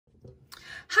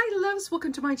Hi loves,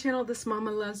 welcome to my channel. This Mama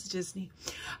Loves Disney.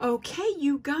 Okay,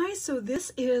 you guys, so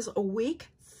this is week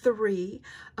 3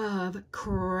 of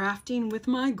Crafting with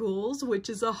My Ghouls, which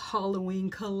is a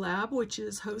Halloween collab, which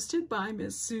is hosted by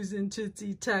Miss Susan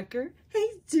Tootie Tucker. Hey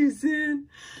Susan.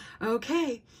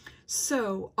 Okay,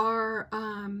 so our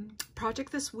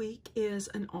project this week is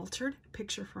an altered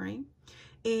picture frame.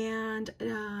 And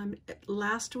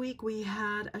last week we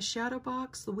had a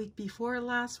Shadowbox. The week before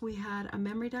last we had a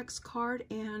Memory Decks card,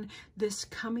 and this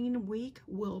coming week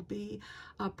will be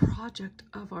a project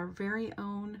of our very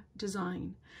own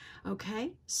design.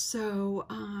 Okay, so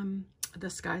the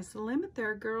sky's the limit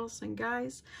there, girls and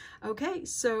guys. Okay,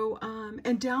 so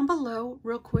and down below,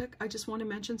 real quick, I just want to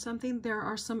mention something. There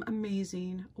are some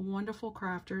amazing, wonderful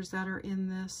crafters that are in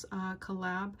this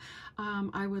collab.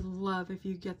 I would love if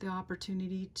you get the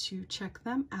opportunity to check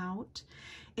them out.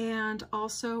 And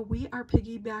also, we are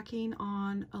piggybacking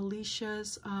on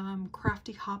Alicia's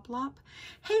Crafty Hoplop.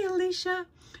 Hey, Alicia!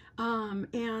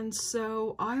 And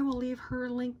so I will leave her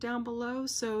link down below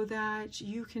so that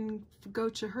you can go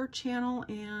to her channel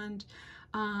and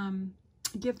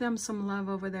give them some love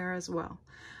over there as well.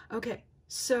 Okay,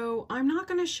 so I'm not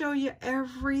going to show you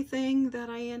everything that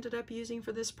I ended up using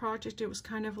for this project. It was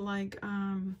kind of like,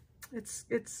 it's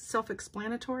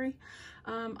self-explanatory.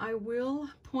 I will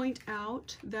point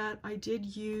out that I did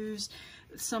use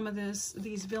some of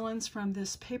these villains from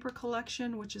this paper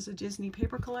collection, which is a Disney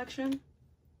paper collection.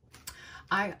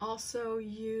 I also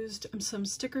used some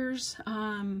stickers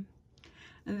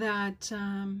that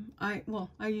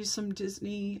I used some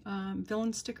Disney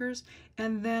villain stickers,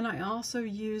 and then I also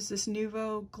used this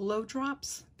Nuvo glow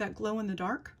drops that glow in the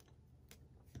dark.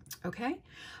 Okay,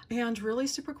 and really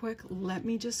super quick, let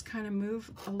me just kind of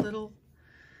move a little,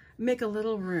 make a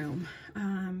little room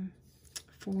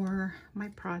for my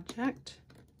project.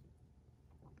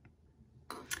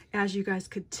 As you guys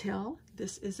could tell,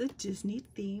 this is a Disney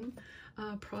theme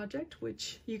project,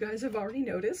 which you guys have already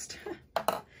noticed.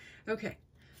 Okay,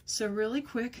 so really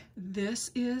quick, this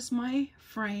is my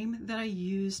frame that I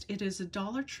used. It is a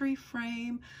Dollar Tree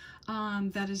frame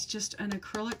that is just an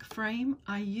acrylic frame.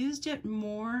 I used it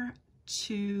more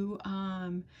to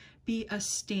be a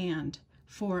stand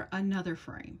for another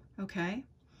frame. Okay,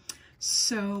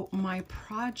 so my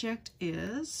project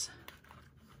is,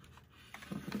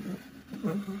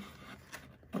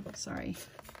 sorry,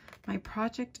 my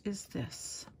project is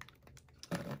this.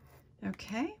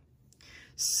 Okay,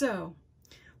 so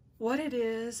what it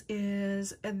is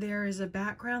there is a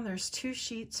background. There's 2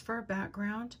 sheets for a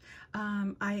background.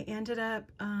 I ended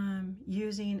up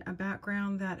using a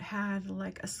background that had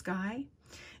like a sky,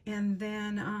 and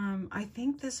then I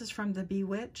think this is from the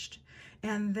Bewitched,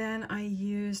 and then I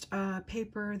used a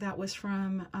paper that was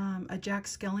from a Jack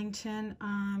Skellington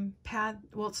pad.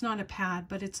 Well, it's not a pad,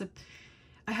 but it's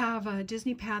I have a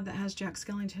Disney pad that has Jack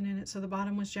Skellington in it, so the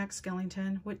bottom was Jack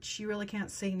Skellington, which you really can't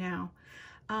see now.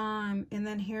 And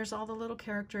then here's all the little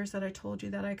characters that I told you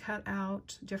that I cut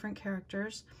out, different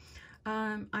characters.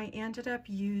 I ended up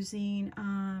using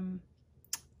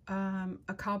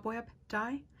a cobweb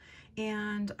die,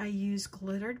 and I used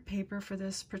glittered paper for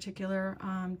this particular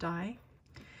die.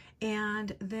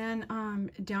 And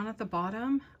then down at the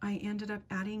bottom, I ended up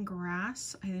adding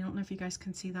grass. I don't know if you guys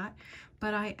can see that,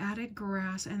 but I added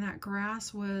grass, and that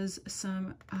grass was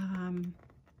some,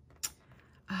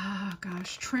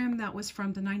 trim that was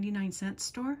from the 99-cent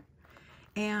store.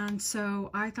 And so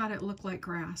I thought it looked like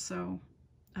grass, so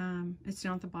it's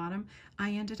down at the bottom.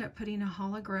 I ended up putting a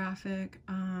holographic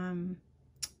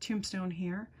tombstone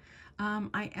here.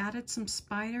 I added some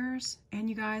spiders, and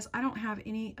you guys, I don't have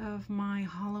any of my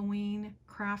Halloween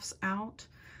crafts out,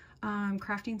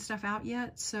 crafting stuff out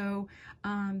yet, so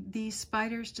these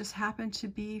spiders just happened to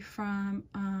be from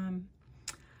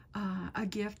a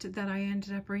gift that I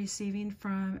ended up receiving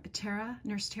from Tara,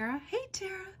 Nurse Tara. Hey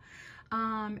Tara!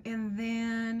 And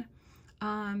then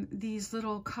these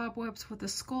little cobwebs with the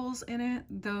skulls in it,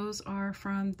 those are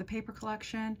from the paper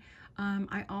collection.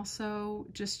 I also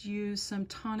just used some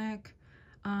tonic,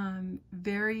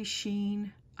 very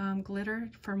sheen glitter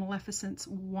for Maleficent's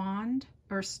wand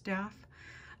or staff.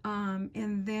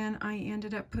 And then I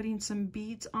ended up putting some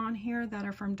beads on here that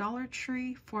are from Dollar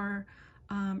Tree for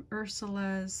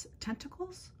Ursula's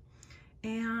tentacles.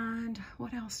 And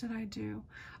what else did I do?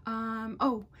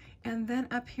 Oh, and then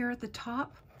up here at the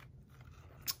top,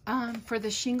 for the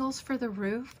shingles for the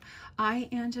roof, I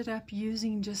ended up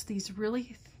using just these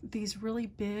really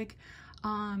big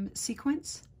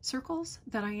sequence circles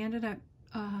that I ended up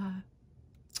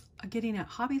getting at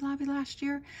Hobby Lobby last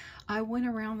year. I went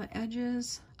around the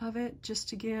edges of it just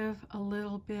to give a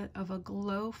little bit of a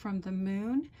glow from the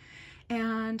moon.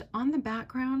 And on the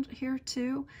background here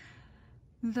too,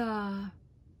 the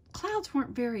clouds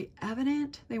weren't very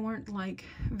evident. They weren't like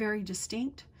very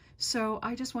distinct. So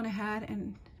I just went ahead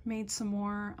and made some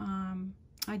more,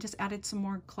 I just added some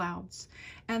more clouds.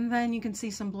 And then you can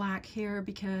see some black here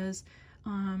because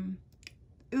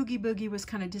Oogie Boogie was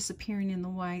kind of disappearing in the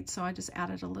white, so I just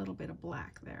added a little bit of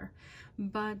black there.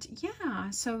 But yeah,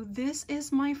 so this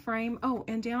is my frame. Oh,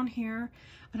 and down here,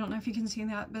 I don't know if you can see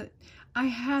that, but I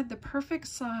had the perfect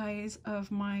size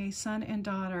of my son and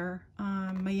daughter,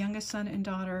 my youngest son and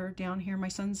daughter down here. My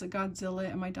son's a Godzilla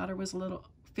and my daughter was a little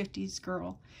 50s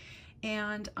girl.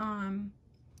 And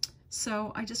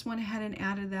so I just went ahead and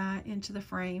added that into the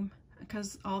frame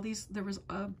because there was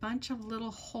a bunch of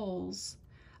little holes,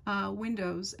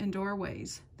 windows and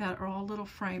doorways that are all little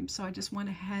frames. So I just went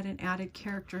ahead and added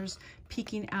characters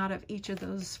peeking out of each of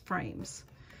those frames.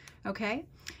 Okay,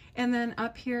 and then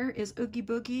up here is Oogie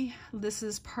Boogie. This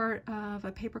is part of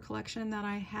a paper collection that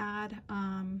I had.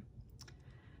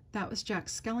 That was Jack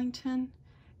Skellington.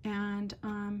 And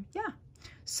yeah,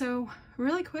 so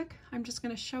really quick, I'm just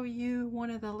going to show you one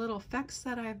of the little effects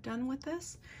that I've done with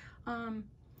this.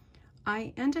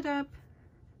 I ended up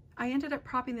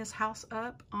propping this house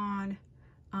up on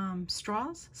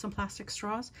straws, some plastic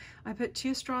straws. I put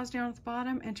 2 straws down at the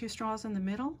bottom and 2 straws in the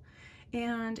middle.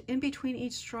 And in between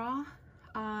each straw,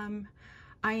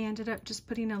 I ended up just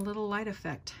putting a little light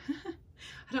effect.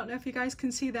 I don't know if you guys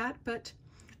can see that, but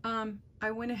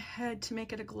I went ahead to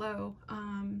make it a glow.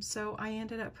 So I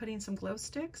ended up putting some glow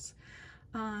sticks.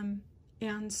 And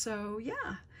so,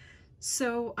 yeah.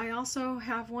 So I also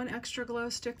have one extra glow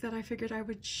stick that I figured I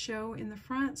would show in the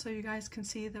front so you guys can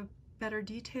see the better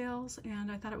details.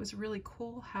 And I thought it was really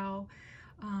cool how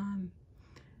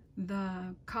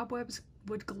the cobwebs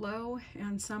would glow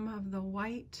and some of the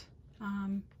white,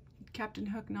 Captain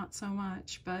Hook not so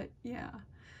much, but yeah.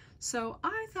 So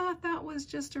I thought that was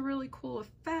just a really cool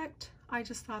effect. I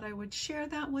just thought I would share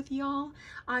that with y'all.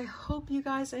 I hope you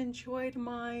guys enjoyed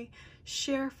my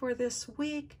share for this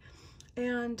week.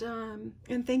 And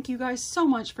thank you guys so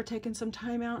much for taking some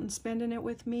time out and spending it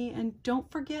with me. And don't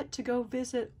forget to go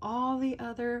visit all the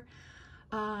other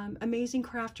amazing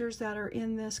crafters that are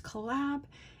in this collab.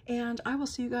 And I will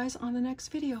see you guys on the next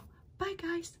video. Bye,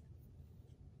 guys.